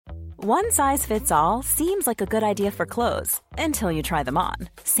One size fits all seems like a good idea for clothes until you try them on.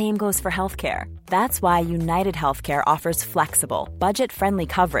 Same goes for healthcare. That's why United Healthcare offers flexible, budget-friendly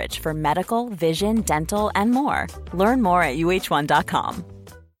coverage for medical, vision, dental, and more. Learn more at uh1.com.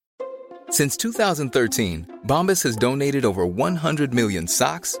 Since 2013, Bombas has donated over 100 million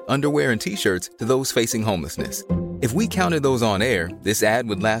socks, underwear, and T-shirts to those facing homelessness. If we counted those on air, this ad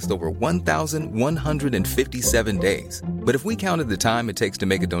would last over 1,157 days. But if we counted the time it takes to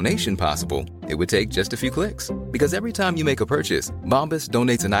make a donation possible, it would take just a few clicks. Because every time you make a purchase, Bombas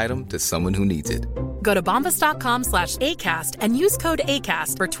donates an item to someone who needs it. Go to bombas.com/ACAST and use code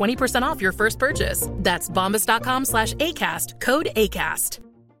ACAST for 20% off your first purchase. That's bombas.com/ACAST, code ACAST.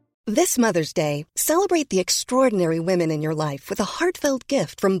 This Mother's Day, celebrate the extraordinary women in your life with a heartfelt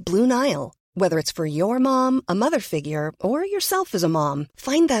gift from Blue Nile. Whether it's for your mom, a mother figure, or yourself as a mom,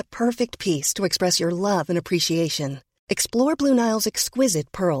 find that perfect piece to express your love and appreciation. Explore Blue Nile's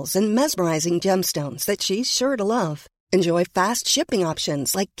exquisite pearls and mesmerizing gemstones that she's sure to love. Enjoy fast shipping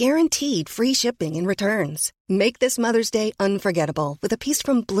options like guaranteed free shipping and returns. Make this Mother's Day unforgettable with a piece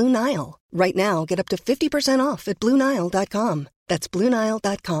from Blue Nile. Right now, get up to 50% off at BlueNile.com. That's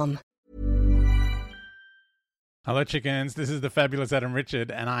BlueNile.com. Hello, chickens. This is the fabulous Adam Richard,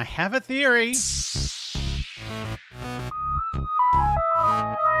 and I have a theory.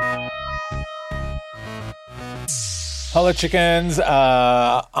 Hello, chickens.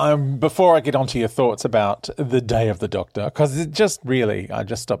 Before I get onto your thoughts about the Day of the Doctor, because it just really, I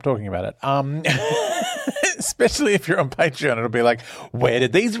just stopped talking about it. Especially if you're on Patreon, it'll be like, where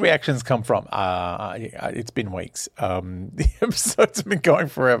did these reactions come from? It's been weeks. The episodes have been going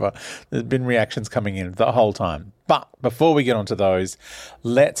forever. There's been reactions coming in the whole time. But before we get onto those,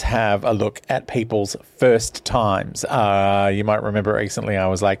 let's have a look at people's first times. You might remember recently I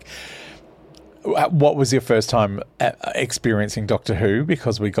was like, what was your first time experiencing Doctor Who?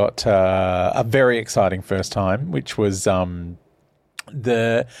 Because we got a very exciting first time, which was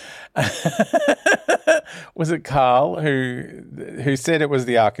was it Carl who said it was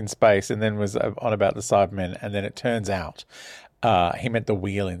the Ark in space and then was on about the Cybermen, and then it turns out he meant the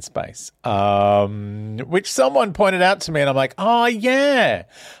wheel in space, which someone pointed out to me, and I'm like, oh yeah,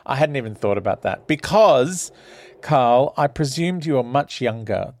 I hadn't even thought about that because, Carl, I presumed you were much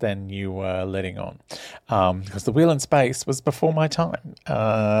younger than you were letting on, because the wheel in space was before my time.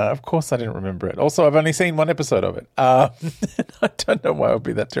 Of course, I didn't remember it. Also, I've only seen one episode of it. I don't know why it would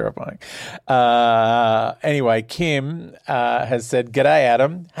be that terrifying. Anyway, Kim has said, "G'day,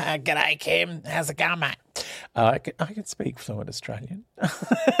 Adam." G'day, Kim. How's it going, mate? I can speak fluent Australian.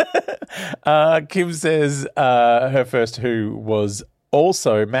 Kim says her first Who was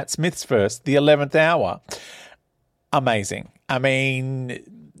also Matt Smith's first, The 11th Hour. Amazing. I mean,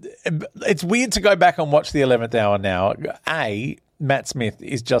 it's weird to go back and watch The 11th Hour now. Matt Smith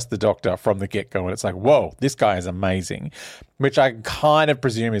is just the Doctor from the get-go, and it's like, whoa, this guy is amazing, which I kind of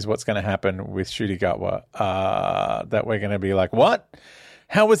presume is what's going to happen with Ncuti Gatwa, that we're going to be like, what?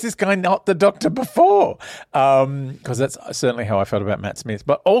 How was this guy not the Doctor before? Because that's certainly how I felt about Matt Smith.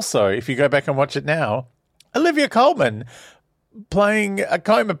 But also, if you go back and watch it now, Olivia Colman playing a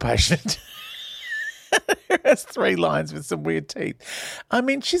coma patient who has 3 lines with some weird teeth. I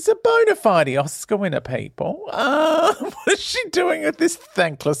mean, she's a bona fide Oscar winner, people. What is she doing with this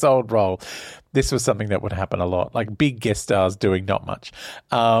thankless old role? This was something that would happen a lot, like big guest stars doing not much.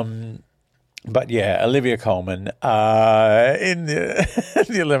 But yeah, Olivia Colman in the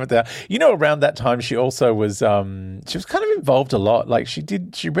 11th Hour. You know, around that time, she also was she was kind of involved a lot. Like she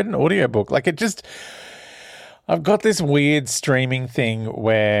read an audiobook. Like I've got this weird streaming thing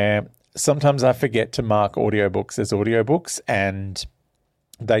where sometimes I forget to mark audiobooks as audiobooks, and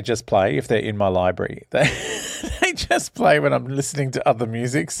they just play if they're in my library. They just play when I'm listening to other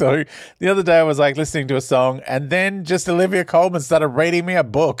music. So the other day I was like listening to a song, and then just Olivia Colman started reading me a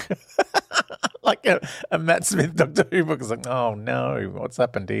book. Like a Matt Smith Doctor Who book. I was like, oh no, what's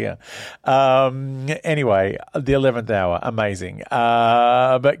happened here? Anyway, The 11th Hour, amazing.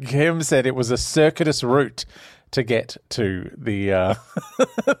 But Kim said it was a circuitous route to get to the the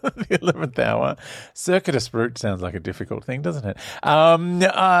 11th Hour. Circuitous route sounds like a difficult thing, doesn't it?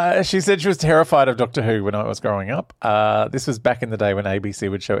 She said she was terrified of Doctor Who when I was growing up. This was back in the day when ABC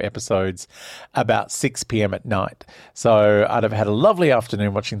would show episodes about 6 p.m. at night. So I'd have had a lovely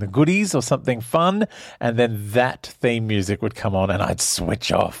afternoon watching The Goodies or something fun, and then that theme music would come on and I'd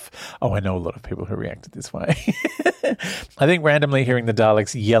switch off. Oh, I know a lot of people who reacted this way. I think randomly hearing the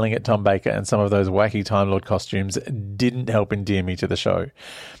Daleks yelling at Tom Baker and some of those wacky Time Lord costumes didn't help endear me to the show.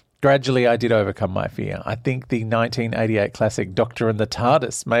 Gradually, I did overcome my fear. I think the 1988 classic Doctor and the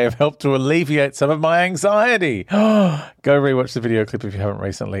TARDIS may have helped to alleviate some of my anxiety. Go rewatch the video clip if you haven't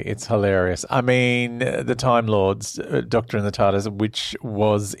recently. It's hilarious. I mean, the Time Lords, Doctor and the TARDIS, which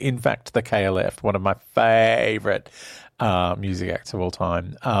was, in fact, the KLF, one of my favourite music acts of all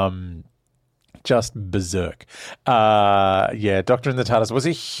time. Just berserk. Doctor and the TARDIS was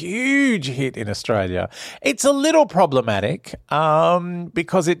a huge hit in Australia. It's a little problematic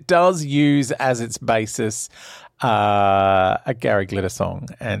because it does use as its basis a Gary Glitter song,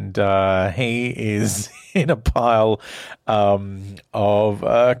 and he is in a pile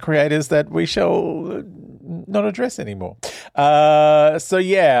of creators that we shall not address anymore. As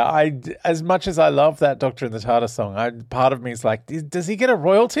much as I love that Doctor and the TARDIS song, part of me is like, does he get a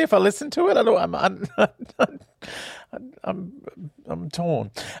royalty if I listen to it? I'm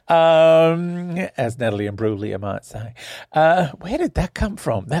torn. As Natalie Imbruglia might say. Where did that come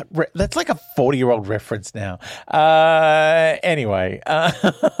from? That's like a 40-year-old reference now.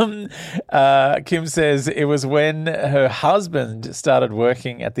 Kim says it was when her husband started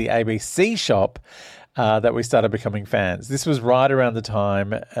working at the ABC shop that we started becoming fans. This was right around the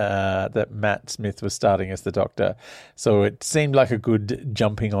time that Matt Smith was starting as the Doctor, so it seemed like a good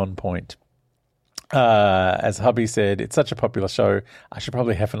jumping on point. As hubby said, it's such a popular show, I should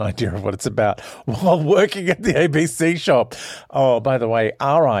probably have an idea of what it's about while working at the ABC shop. Oh, by the way,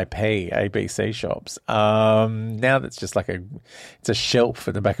 R.I.P. ABC shops. Now that's just like it's a shelf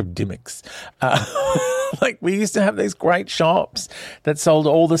at the back of Dimmicks. Like, we used to have these great shops that sold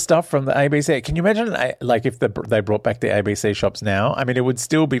all the stuff from the ABC. Can you imagine, like, if they brought back the ABC shops now? I mean, it would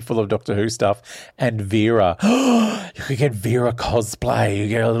still be full of Doctor Who stuff and Vera. You could get Vera cosplay. You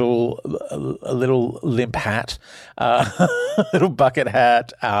get a little limp hat, a little bucket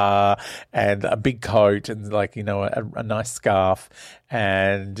hat, and a big coat, and like, you know, a nice scarf,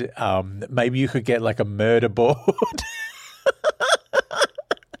 and maybe you could get like a murder board.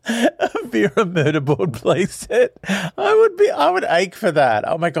 A Vera murderboard playset. I would ache for that.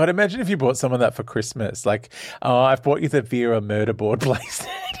 Oh my God, imagine if you bought some of that for Christmas. Like, I've bought you the Vera murderboard playset.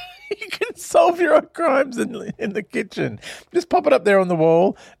 You can solve your own crimes in the kitchen. Just pop it up there on the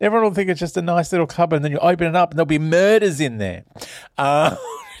wall. Everyone will think it's just a nice little cupboard, and then you open it up and there'll be murders in there.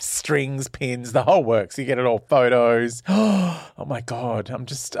 Strings, pins, the whole works. You get it all, photos. Oh my God, I'm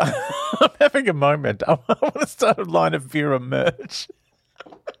having a moment. I want to start a line of Vera merch.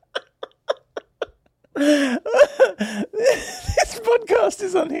 This podcast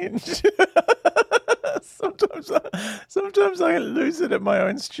is unhinged. Sometimes I lose it at my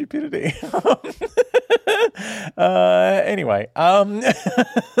own stupidity. Anyway, by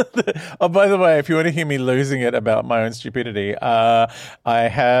the way, if you want to hear me losing it about my own stupidity, I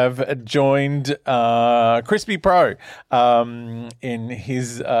have joined Crispy Pro in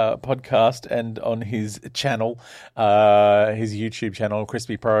his podcast and on his channel, his YouTube channel,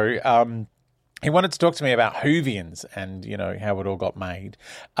 Crispy Pro. He wanted to talk to me about Whovians and, you know, how it all got made.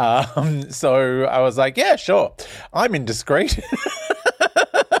 So I was like, yeah, sure. I'm indiscreet.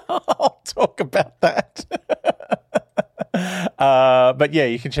 I'll talk about that. But yeah,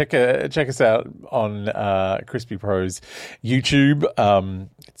 you can check us out on Crispy Pro's YouTube.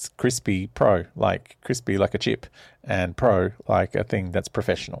 It's Crispy Pro, like crispy like a chip, and pro like a thing that's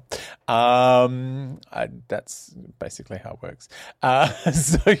professional. That's basically how it works.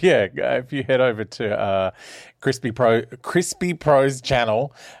 So yeah, if you head over to Crispy Pro's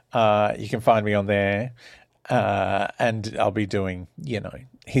channel, you can find me on there. And I'll be doing, you know,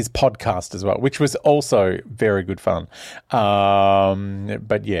 his podcast as well, which was also very good fun.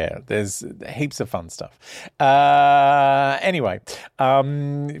 But yeah, there's heaps of fun stuff. Anyway,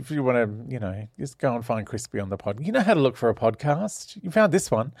 if you want to, you know, just go and find Crispy on the pod. You know how to look for a podcast. You found this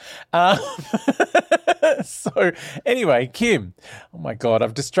one. So anyway, Kim, oh my God,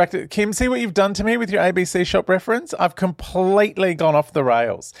 I've distracted. Kim, see what you've done to me with your ABC shop reference? I've completely gone off the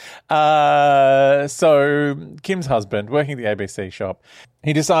rails. So Kim's husband, working at the ABC shop,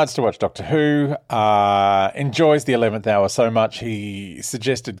 he decides to watch Doctor Who, enjoys the 11th Hour so much he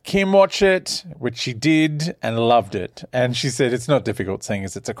suggested Kim watch it, which she did and loved it. And she said it's not difficult, seeing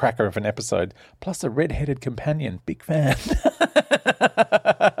as it's a cracker of an episode, plus a red-headed companion. Big fan.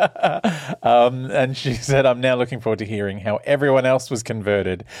 And she said, I'm now looking forward to hearing how everyone else was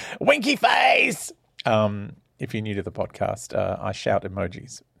converted. Winky face! If you're new to the podcast, I shout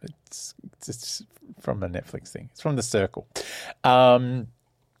emojis. It's from a Netflix thing. It's from The Circle.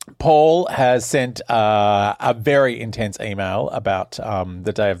 Paul has sent a very intense email about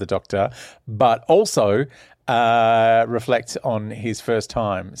the Day of the Doctor, but also reflect on his first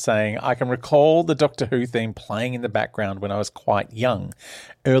time, saying, I can recall the Doctor Who theme playing in the background when I was quite young,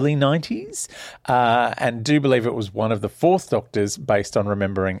 early 90s, and do believe it was one of the fourth Doctors based on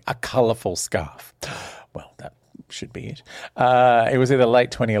remembering a colourful scarf. Well, that should be it. It was either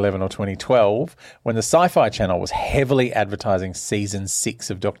late 2011 or 2012 when the Sci-Fi Channel was heavily advertising season 6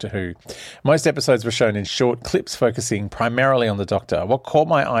 of Doctor Who. Most episodes were shown in short clips focusing primarily on the Doctor. What caught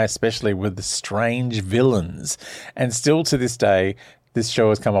my eye especially were the strange villains. And still to this day, this show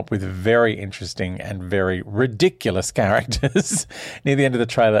has come up with very interesting and very ridiculous characters. Near the end of the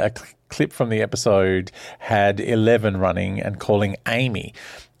trailer, a clip from the episode had 11 running and calling Amy,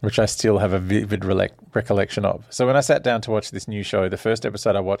 which I still have a vivid recollection of. So when I sat down to watch this new show, the first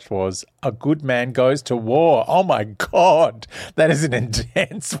episode I watched was A Good Man Goes to War. Oh my God, that is an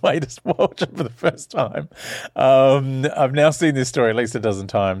intense way to watch it for the first time. I've now seen this story at least a dozen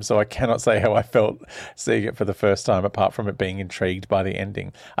times, so I cannot say how I felt seeing it for the first time, apart from it being intrigued by the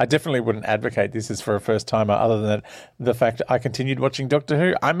ending. I definitely wouldn't advocate this as for a first timer, other than the fact I continued watching Doctor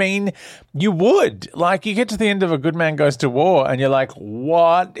Who. I mean, you would. Like, you get to the end of A Good Man Goes to War and you're like,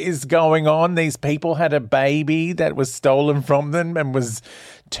 what is going on? These people had a baby that was stolen from them and was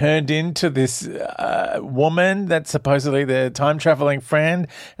turned into this woman that's supposedly their time-traveling friend,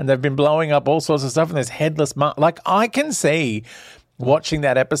 and they've been blowing up all sorts of stuff, and there's headless like, I can see watching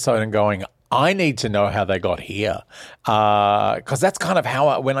that episode and going, I need to know how they got here, because that's kind of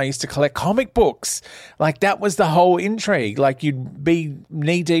how when I used to collect comic books, like that was the whole intrigue. Like, you'd be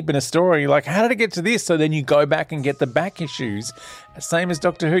knee deep in a story, like, how did it get to this? So then you go back and get the back issues. Same as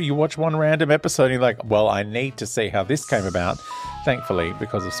Doctor Who, you watch one random episode and you're like, well, I need to see how this came about. Thankfully,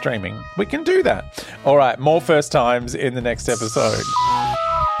 because of streaming, we can do that. All right, more first times in the next episode.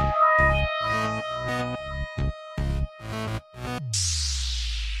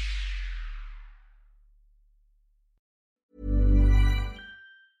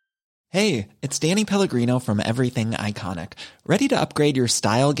 Hey, it's Danny Pellegrino from Everything Iconic. Ready to upgrade your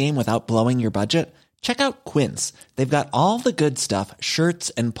style game without blowing your budget? Check out Quince. They've got all the good stuff, shirts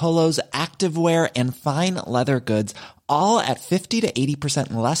and polos, activewear, and fine leather goods, all at 50 to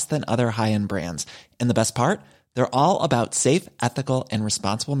 80% less than other high-end brands. And the best part? They're all about safe, ethical, and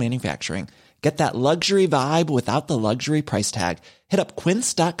responsible manufacturing. Get that luxury vibe without the luxury price tag. Hit up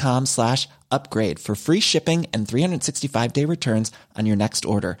quince.com/upgrade for free shipping and 365-day returns on your next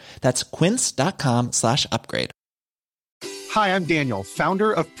order. That's quince.com/upgrade. Hi, I'm Daniel,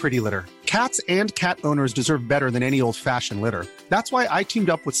 founder of Pretty Litter. Cats and cat owners deserve better than any old-fashioned litter. That's why I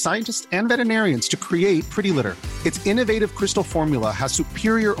teamed up with scientists and veterinarians to create Pretty Litter. Its innovative crystal formula has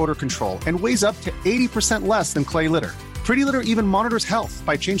superior odor control and weighs up to 80% less than clay litter. Pretty Litter even monitors health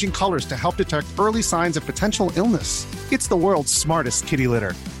by changing colors to help detect early signs of potential illness. It's the world's smartest kitty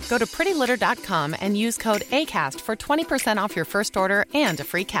litter. Go to prettylitter.com and use code ACAST for 20% off your first order and a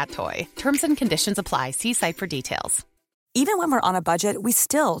free cat toy. Terms and conditions apply. See site for details. Even when we're on a budget, we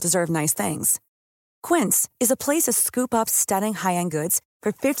still deserve nice things. Quince is a place to scoop up stunning high-end goods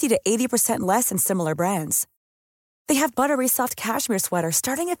for 50 to 80% less than similar brands. They have buttery soft cashmere sweaters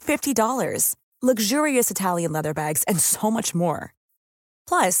starting at $50, luxurious Italian leather bags, and so much more.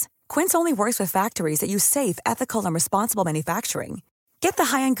 Plus, Quince only works with factories that use safe, ethical, and responsible manufacturing. Get the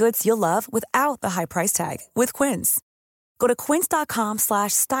high-end goods you'll love without the high price tag with Quince. Go to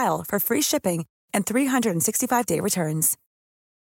quince.com/style for free shipping and 365-day returns.